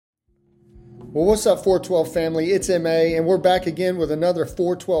Well, what's up, 412 family? It's MA, and we're back again with another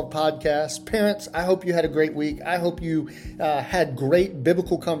 412 podcast. Parents, I hope you had a great week. I hope you had great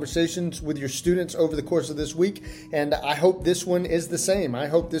biblical conversations with your students over the course of this week, and I hope this one is the same. I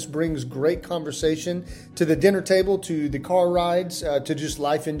hope this brings great conversation to the dinner table, to the car rides, to just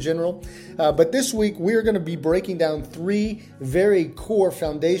life in general. But this week, we're going to be breaking down three very core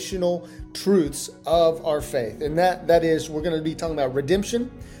foundational truths of our faith, and that is, we're going to be talking about redemption,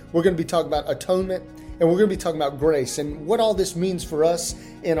 we're going to be talking about atonement, and we're going to be talking about grace and what all this means for us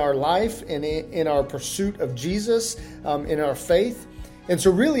in our life and in our pursuit of Jesus, in our faith. And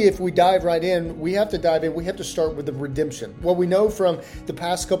so really, if we dive right in, we have to start with the redemption. What we know from the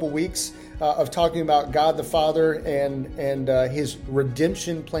past couple weeks of talking about God the Father and His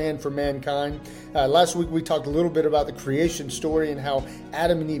redemption plan for mankind. Last week we talked a little bit about the creation story and how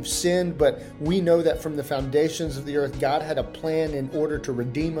Adam and Eve sinned, but we know that from the foundations of the earth, God had a plan in order to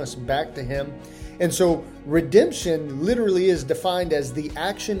redeem us back to Him. And so redemption literally is defined as the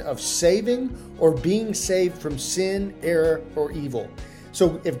action of saving or being saved from sin, error, or evil.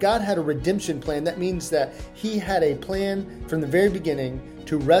 So if God had a redemption plan, that means that He had a plan from the very beginning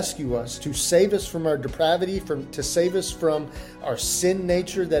to rescue us, to save us from our depravity, to save us from our sin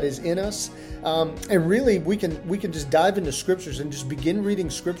nature that is in us. And really, we can just dive into scriptures and just begin reading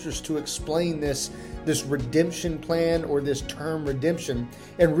scriptures to explain this redemption plan or this term redemption.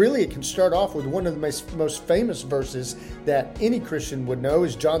 And really, it can start off with one of the most famous verses that any Christian would know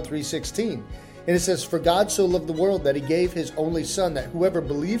is John 3:16. And it says, "For God so loved the world that He gave His only Son, that whoever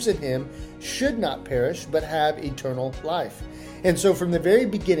believes in Him should not perish, but have eternal life." And so from the very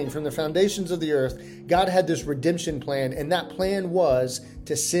beginning, from the foundations of the earth, God had this redemption plan, and that plan was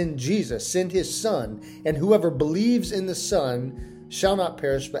to send Jesus, send His Son, and whoever believes in the Son shall not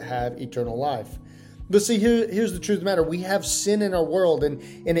perish, but have eternal life. But see, here's the truth of the matter. We have sin in our world, and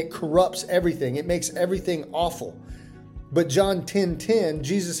it corrupts everything. It makes everything awful. But John 10:10,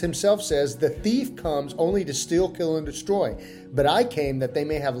 Jesus Himself says, "The thief comes only to steal, kill, and destroy. But I came that they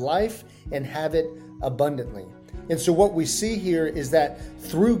may have life and have it abundantly." And so what we see here is that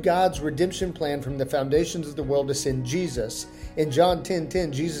through God's redemption plan from the foundations of the world to send Jesus, in John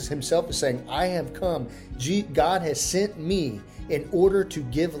 10:10, Jesus Himself is saying, "I have come." God has sent me in order to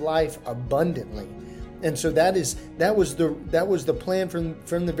give life abundantly. And so that was the plan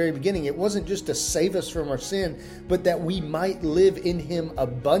from the very beginning. It wasn't just to save us from our sin, but that we might live in Him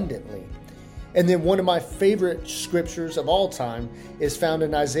abundantly. And then one of my favorite scriptures of all time is found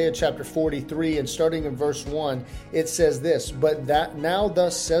in Isaiah chapter 43, and starting in verse 1, it says this, "But that now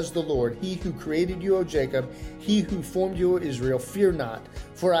thus says the Lord, He who created you, O Jacob, He who formed you, O Israel, fear not,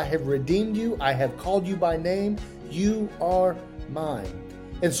 for I have redeemed you, I have called you by name, you are mine."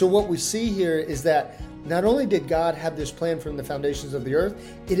 And so what we see here is that not only did God have this plan from the foundations of the earth,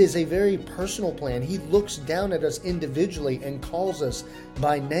 it is a very personal plan. He looks down at us individually and calls us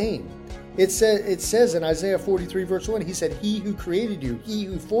by name. It says in Isaiah 43 verse 1, He said, "He who created you, He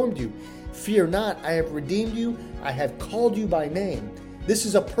who formed you, fear not, I have redeemed you, I have called you by name." This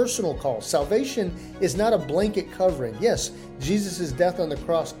is a personal call. Salvation is not a blanket covering. Yes, Jesus' death on the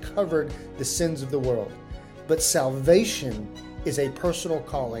cross covered the sins of the world, but salvation is a personal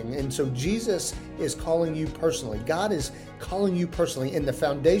calling. And so Jesus is calling you personally. God is calling you personally. In the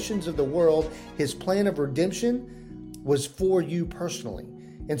foundations of the world, His plan of redemption was for you personally.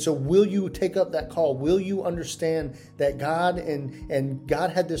 And so will you take up that call? Will you understand that God and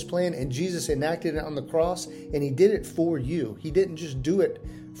God had this plan and Jesus enacted it on the cross and He did it for you? He didn't just do it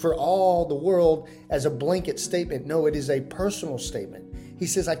for all the world as a blanket statement. No, it is a personal statement. He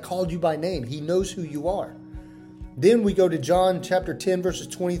says, "I called you by name." He knows who you are. Then we go to John chapter 10, verses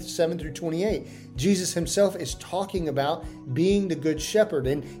 27 through 28. Jesus Himself is talking about being the good shepherd,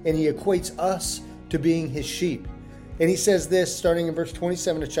 and He equates us to being His sheep. And He says this, starting in verse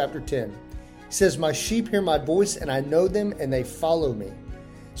 27 of chapter 10. He says, "My sheep hear my voice, and I know them, and they follow me."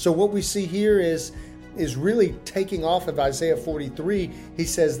 So what we see here is really taking off of Isaiah 43. He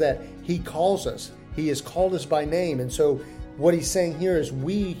says that He calls us. He has called us by name. And so what He's saying here is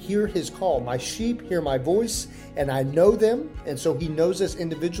we hear His call. My sheep hear my voice, and I know them. And so He knows us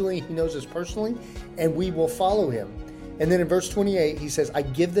individually, He knows us personally, and we will follow Him. And then in verse 28, He says, "I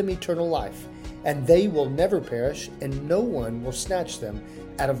give them eternal life, and they will never perish, and no one will snatch them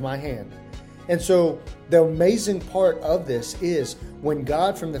out of my hand." And so the amazing part of this is when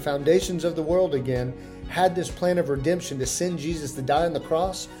God, from the foundations of the world again, had this plan of redemption to send Jesus to die on the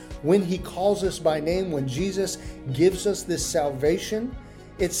cross, when He calls us by name, when Jesus gives us this salvation,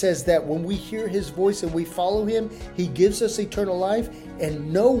 it says that when we hear His voice and we follow Him, He gives us eternal life,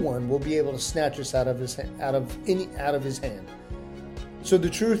 and no one will be able to snatch us out of His hand. So the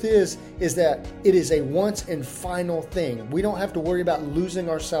truth is that it is a once and final thing. We don't have to worry about losing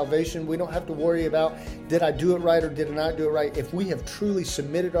our salvation. We don't have to worry about, did I do it right or did I not do it right? If we have truly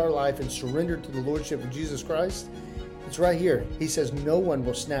submitted our life and surrendered to the Lordship of Jesus Christ, it's right here. He says, no one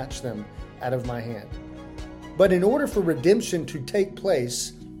will snatch them out of my hand. But in order for redemption to take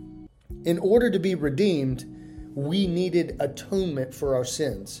place, in order to be redeemed, we needed atonement for our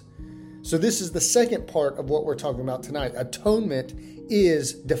sins. So this is the second part of what we're talking about tonight. Atonement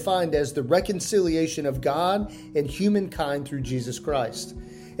is defined as the reconciliation of God and humankind through Jesus Christ.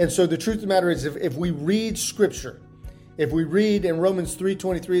 And so the truth of the matter is, if we read Scripture, if we read in Romans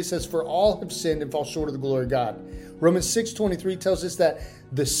 3:23, it says, for all have sinned and fall short of the glory of God. Romans 6:23 tells us that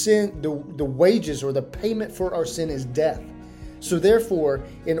the wages or the payment for our sin is death. So therefore,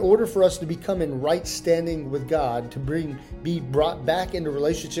 in order for us to become in right standing with God, to be brought back into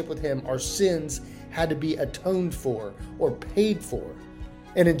relationship with Him, our sins had to be atoned for or paid for.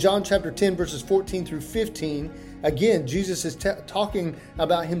 And in John chapter 10, verses 14 through 15, again, Jesus is talking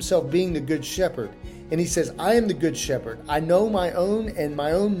about Himself being the good shepherd. And He says, I am the good shepherd. I know my own and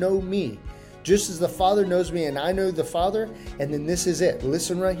my own know me. Just as the Father knows me and I know the Father. And then this is it.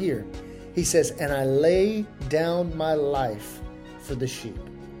 Listen right here. He says, and I lay down my life for the sheep.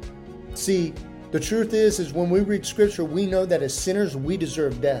 See, the truth is when we read Scripture, we know that as sinners, we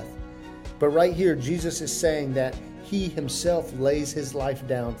deserve death. But right here, Jesus is saying that He Himself lays His life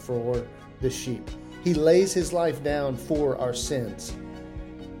down for the sheep. He lays His life down for our sins.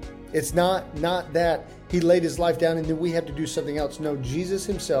 It's not that He laid His life down and then we have to do something else. No, Jesus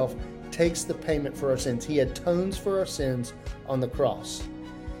Himself takes the payment for our sins. He atones for our sins on the cross.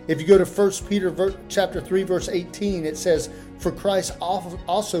 If you go to 1 Peter chapter 3, verse 18, it says, for Christ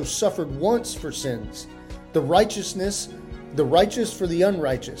also suffered once for sins, the righteous for the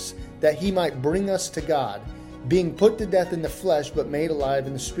unrighteous, that He might bring us to God, being put to death in the flesh, but made alive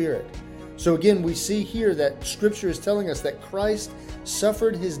in the Spirit. So again, we see here that Scripture is telling us that Christ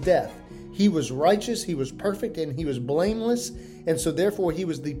suffered His death. He was righteous, He was perfect, and He was blameless. And so therefore, He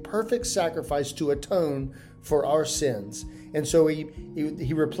was the perfect sacrifice to atone for our sins. And so he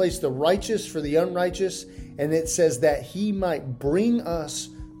replaced the righteous for the unrighteous. And it says that He might bring us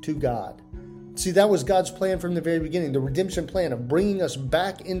to God. See, that was God's plan from the very beginning, the redemption plan of bringing us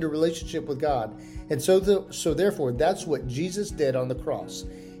back into relationship with God. And so therefore, that's what Jesus did on the cross.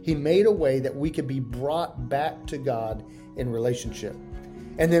 He made a way that we could be brought back to God in relationship.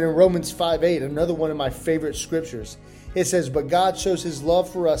 And then in Romans 5:8, another one of my favorite scriptures, it says, but God shows His love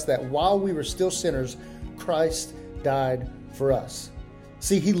for us that while we were still sinners, Christ died for us.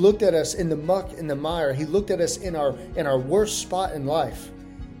 See, He looked at us in the muck, in the mire. He looked at us in our worst spot in life.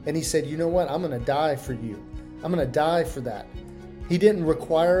 And He said, you know what? I'm going to die for you. I'm going to die for that. He didn't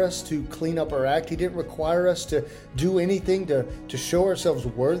require us to clean up our act. He didn't require us to do anything to show ourselves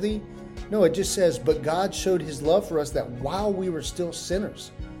worthy. No, it just says, but God showed His love for us that while we were still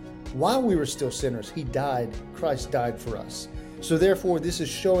sinners, He died. Christ died for us. So therefore, this is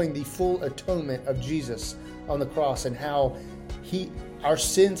showing the full atonement of Jesus on the cross and how our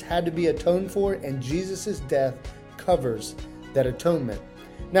sins had to be atoned for, and Jesus' death covers that atonement.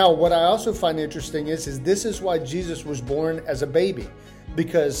 Now, what I also find interesting is this is why Jesus was born as a baby,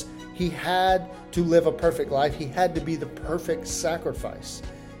 because He had to live a perfect life. He had to be the perfect sacrifice.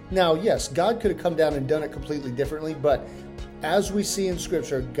 Now, yes, God could have come down and done it completely differently, but as we see in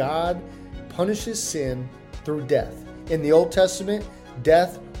Scripture, God punishes sin through death. In the Old Testament,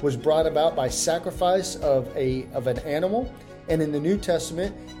 death was brought about by sacrifice of an animal. And in the New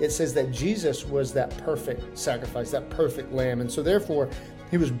Testament, it says that Jesus was that perfect sacrifice, that perfect lamb. And so therefore,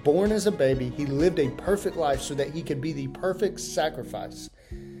 He was born as a baby. He lived a perfect life so that He could be the perfect sacrifice.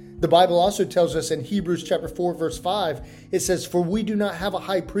 The Bible also tells us in Hebrews chapter 4, verse 5, it says, for we do not have a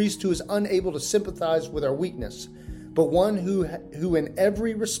high priest who is unable to sympathize with our weakness, but one who in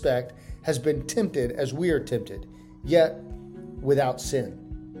every respect has been tempted as we are tempted, yet without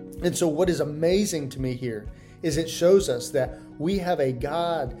sin. And so what is amazing to me here is it shows us that we have a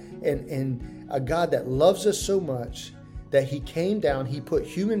God and a God that loves us so much that He came down, He put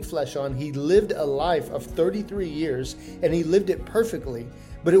human flesh on, He lived a life of 33 years, and He lived it perfectly.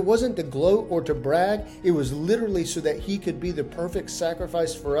 But it wasn't to gloat or to brag. It was literally so that He could be the perfect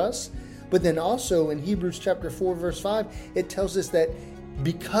sacrifice for us. But then also in Hebrews chapter 4, verse 5, it tells us that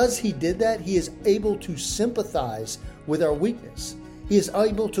because He did that, He is able to sympathize with our weakness. He is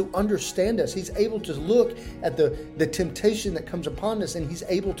able to understand us. He's able to look at the temptation that comes upon us, and He's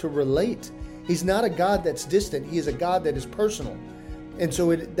able to relate. He's not a God that's distant. He is a God that is personal. And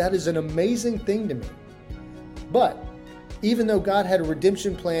so that is an amazing thing to me. But even though God had a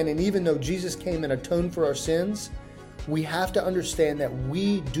redemption plan, and even though Jesus came and atoned for our sins, we have to understand that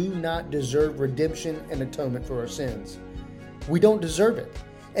we do not deserve redemption and atonement for our sins. We don't deserve it.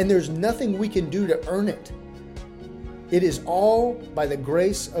 And there's nothing we can do to earn it. It is all by the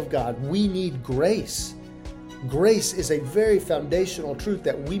grace of God. We need grace. Grace is a very foundational truth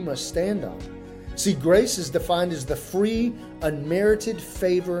that we must stand on. See, grace is defined as the free, unmerited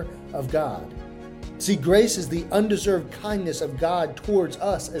favor of God. See, grace is the undeserved kindness of God towards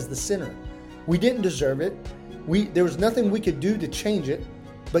us as the sinner. We didn't deserve it. There was nothing we could do to change it,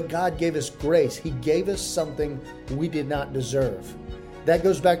 but God gave us grace. He gave us something we did not deserve. That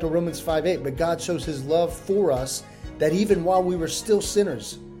goes back to Romans 5:8. But God shows His love for us, that even while we were still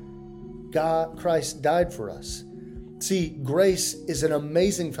sinners, Christ died for us. See, grace is an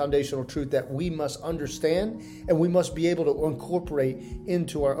amazing foundational truth that we must understand and we must be able to incorporate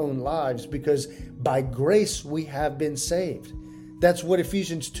into our own lives, because by grace we have been saved. That's what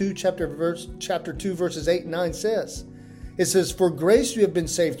Ephesians 2, chapter 2, verses 8 and 9 says. It says, "For grace you have been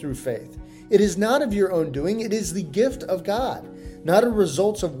saved through faith. It is not of your own doing, it is the gift of God, not a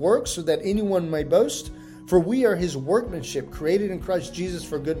result of works, so that anyone may boast. For we are His workmanship, created in Christ Jesus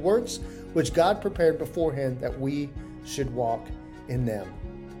for good works, which God prepared beforehand that we should walk in them."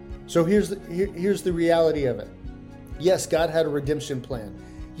 So here's the reality of it. Yes, God had a redemption plan.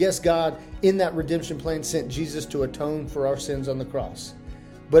 Yes, God, in that redemption plan, sent Jesus to atone for our sins on the cross.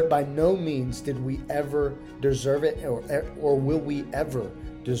 But by no means did we ever deserve it, or will we ever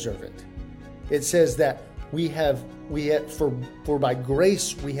deserve it. It says that for by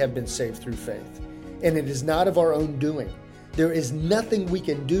grace we have been saved through faith. And it is not of our own doing. There is nothing we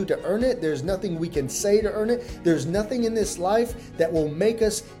can do to earn it. There's nothing we can say to earn it. There's nothing in this life that will make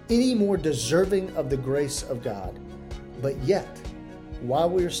us any more deserving of the grace of God. But yet, while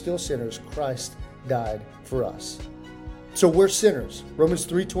we are still sinners, Christ died for us. So we're sinners. Romans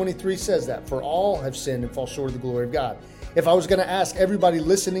 3:23 says that. For all have sinned and fall short of the glory of God. If I was going to ask everybody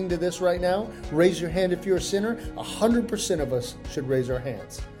listening to this right now, raise your hand if you're a sinner, 100% of us should raise our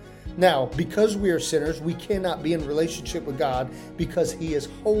hands. Now, because we are sinners, we cannot be in relationship with God because He is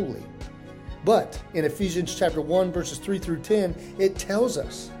holy. But in Ephesians chapter 1, verses 3 through 10, it tells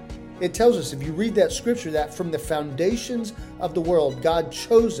us, if you read that scripture, that from the foundations of the world, God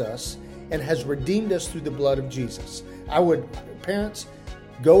chose us and has redeemed us through the blood of Jesus. Parents,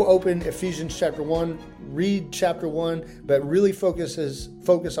 go open Ephesians chapter 1, read chapter 1, but really focus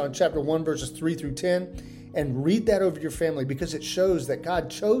on chapter 1, verses 3 through 10, and read that over your family, because it shows that God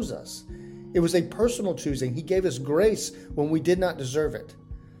chose us. It was a personal choosing. He gave us grace when we did not deserve it.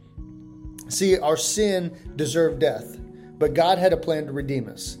 See, our sin deserved death, but God had a plan to redeem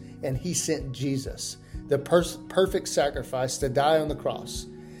us, and He sent Jesus, the perfect sacrifice, to die on the cross.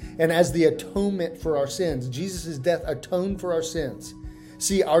 And as the atonement for our sins, Jesus' death atoned for our sins.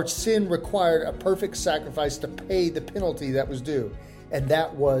 See, our sin required a perfect sacrifice to pay the penalty that was due, and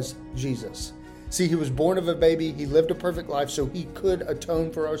that was Jesus. See, He was born of a baby. He lived a perfect life so He could atone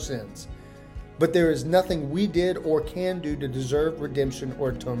for our sins. But there is nothing we did or can do to deserve redemption or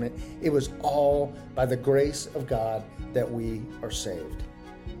atonement. It was all by the grace of God that we are saved.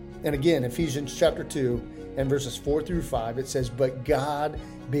 And again, Ephesians chapter 2 and verses 4 through 5, it says, "But God,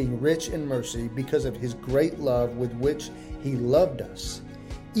 being rich in mercy, because of His great love with which He loved us,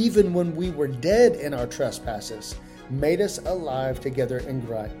 even when we were dead in our trespasses, made us alive together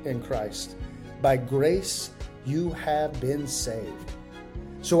in Christ. By grace you have been saved."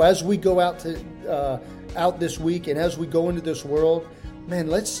 So as we go out this week, and as we go into this world, man,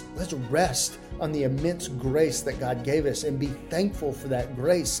 let's rest on the immense grace that God gave us and be thankful for that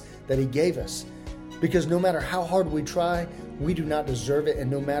grace that He gave us. Because no matter how hard we try, we do not deserve it. And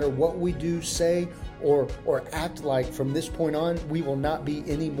no matter what we do, say, or act like from this point on, we will not be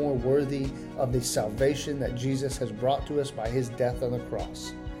any more worthy of the salvation that Jesus has brought to us by His death on the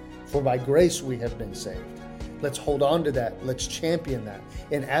cross. For by grace we have been saved. Let's hold on to that. Let's champion that.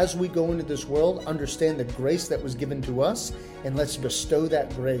 And as we go into this world, understand the grace that was given to us, and let's bestow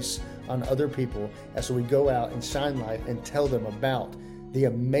that grace on other people as we go out and shine light and tell them about the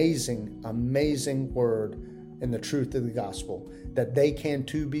amazing, amazing word and the truth of the gospel, that they can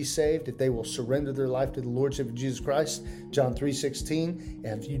too be saved if they will surrender their life to the Lordship of Jesus Christ. John 3:16,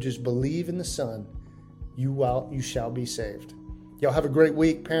 and if you just believe in the Son, you shall be saved. Y'all have a great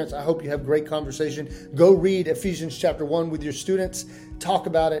week. Parents, I hope you have great conversation. Go read Ephesians chapter 1 with your students. Talk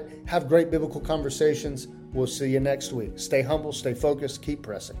about it. Have great biblical conversations. We'll see you next week. Stay humble, stay focused, keep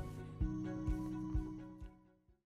pressing.